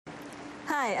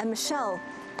Hi, I'm Michelle.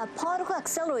 A particle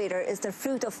accelerator is the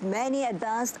fruit of many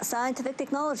advanced scientific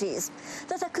technologies.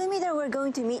 The Takumi that we're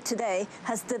going to meet today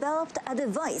has developed a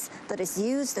device that is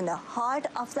used in the heart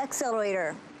of the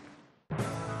accelerator.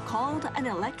 Called an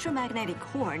electromagnetic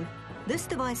horn, this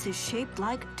device is shaped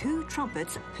like two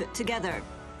trumpets put together.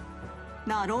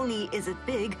 Not only is it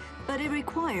big, but it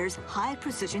requires high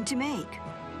precision to make.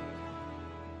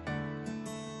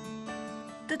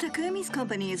 The Takumi's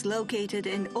company is located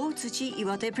in Otsuchi,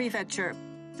 Iwate Prefecture.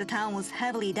 The town was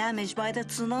heavily damaged by the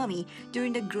tsunami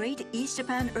during the Great East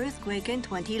Japan earthquake in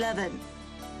 2011.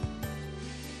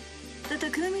 The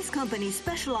Takumi's company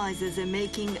specializes in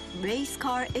making race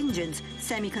car engines,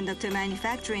 semiconductor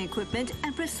manufacturing equipment,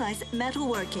 and precise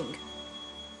metalworking.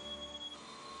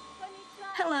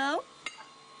 Hello.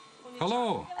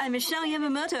 Hello. I'm Michelle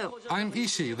Yamamoto. I'm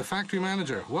Ishii, the factory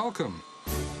manager. Welcome.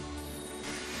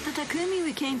 The Takumi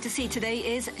we came to see today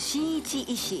is Shinichi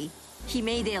Ishii. He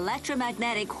made the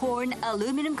electromagnetic horn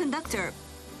aluminum conductor.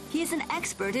 He is an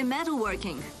expert in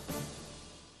metalworking.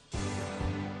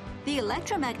 The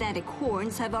electromagnetic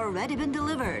horns have already been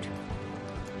delivered.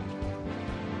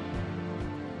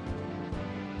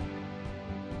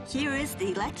 Here is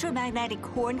the electromagnetic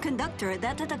horn conductor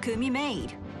that the Takumi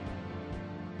made.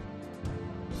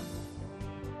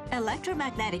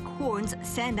 Electromagnetic horns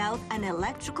send out an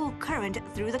electrical current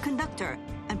through the conductor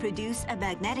and produce a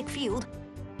magnetic field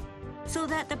so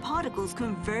that the particles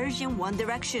converge in one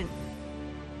direction.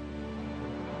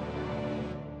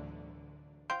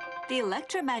 The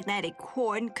electromagnetic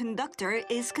horn conductor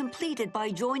is completed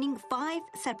by joining 5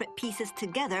 separate pieces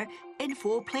together in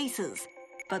 4 places,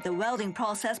 but the welding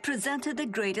process presented the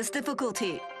greatest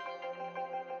difficulty.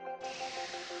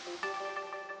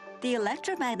 The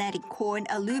electromagnetic horn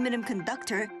aluminum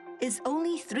conductor is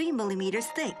only 3 millimeters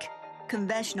thick.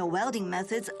 Conventional welding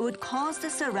methods would cause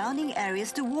the surrounding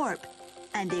areas to warp,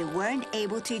 and they weren't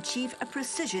able to achieve a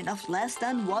precision of less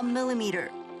than 1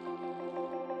 millimeter.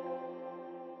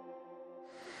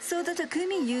 So the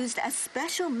Takumi used a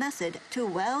special method to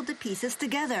weld the pieces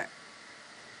together.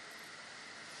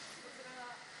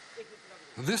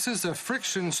 This is a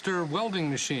friction stir welding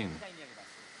machine.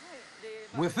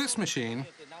 With this machine,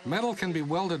 metal can be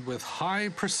welded with high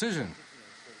precision.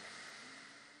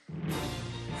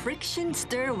 Friction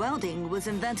stir welding was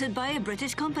invented by a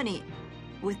British company.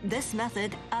 With this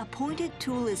method, a pointed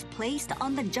tool is placed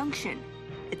on the junction.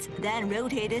 It's then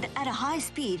rotated at a high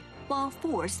speed while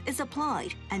force is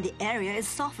applied, and the area is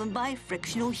softened by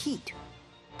frictional heat.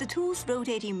 The tool's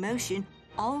rotating motion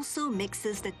also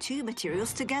mixes the two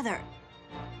materials together.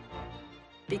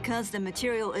 Because the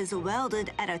material is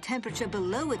welded at a temperature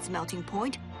below its melting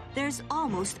point, there's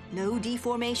almost no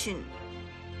deformation.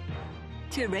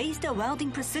 To raise the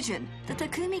welding precision, the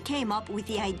Takumi came up with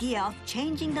the idea of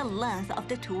changing the length of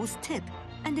the tool's tip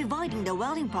and dividing the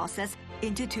welding process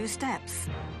into 2 steps.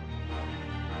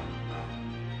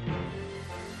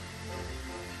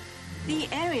 The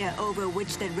area over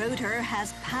which the rotor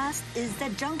has passed is the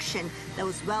junction that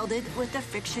was welded with the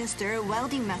friction stir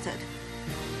welding method.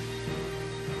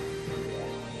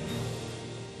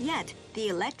 Yet, the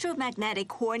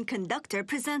electromagnetic horn conductor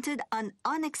presented an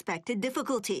unexpected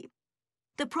difficulty.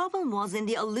 The problem was in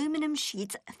the aluminum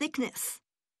sheet's thickness.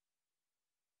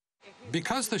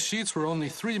 Because the sheets were only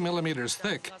 3 millimeters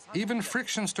thick, even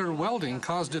friction stir welding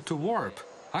caused it to warp.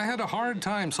 I had a hard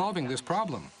time solving this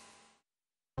problem.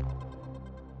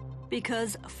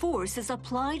 Because force is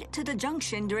applied to the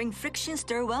junction during friction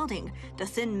stir welding, the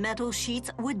thin metal sheets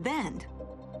would bend.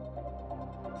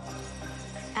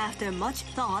 After much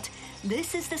thought,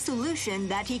 this is the solution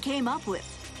that he came up with.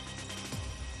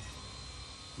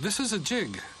 This is a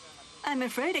jig. I'm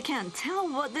afraid I can't tell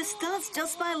what this does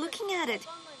just by looking at it.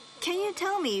 Can you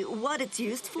tell me what it's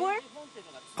used for?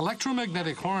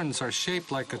 Electromagnetic horns are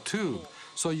shaped like a tube,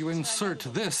 so you insert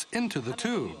this into the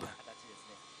tube.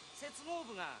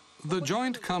 The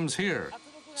joint comes here,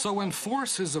 so when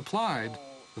force is applied,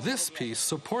 this piece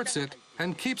supports it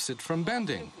and keeps it from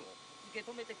bending.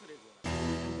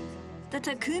 The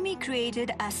Takumi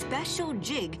created a special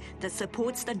jig that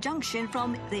supports the junction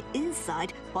from the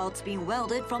inside while it's being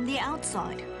welded from the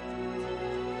outside.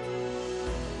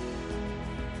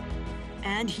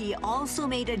 And he also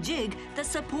made a jig that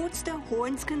supports the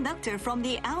horn's conductor from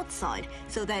the outside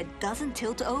so that it doesn't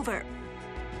tilt over.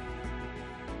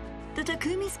 The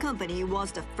Takumi's company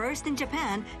was the first in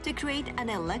Japan to create an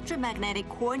electromagnetic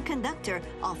horn conductor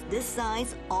of this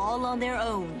size all on their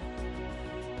own.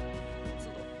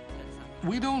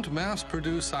 We don't mass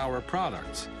produce our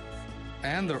products,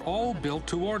 and they're all built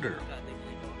to order.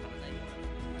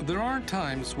 There are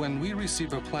times when we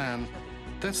receive a plan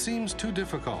that seems too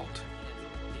difficult.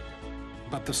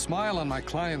 But the smile on my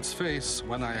client's face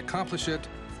when I accomplish it,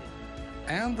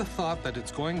 and the thought that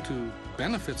it's going to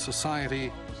benefit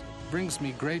society, brings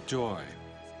me great joy.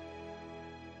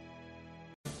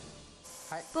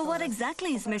 But what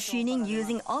exactly is machining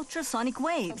using ultrasonic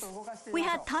waves? We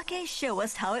had Take show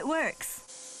us how it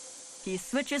works. He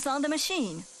switches on the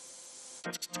machine.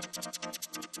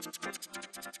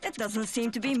 It doesn't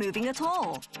seem to be moving at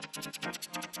all.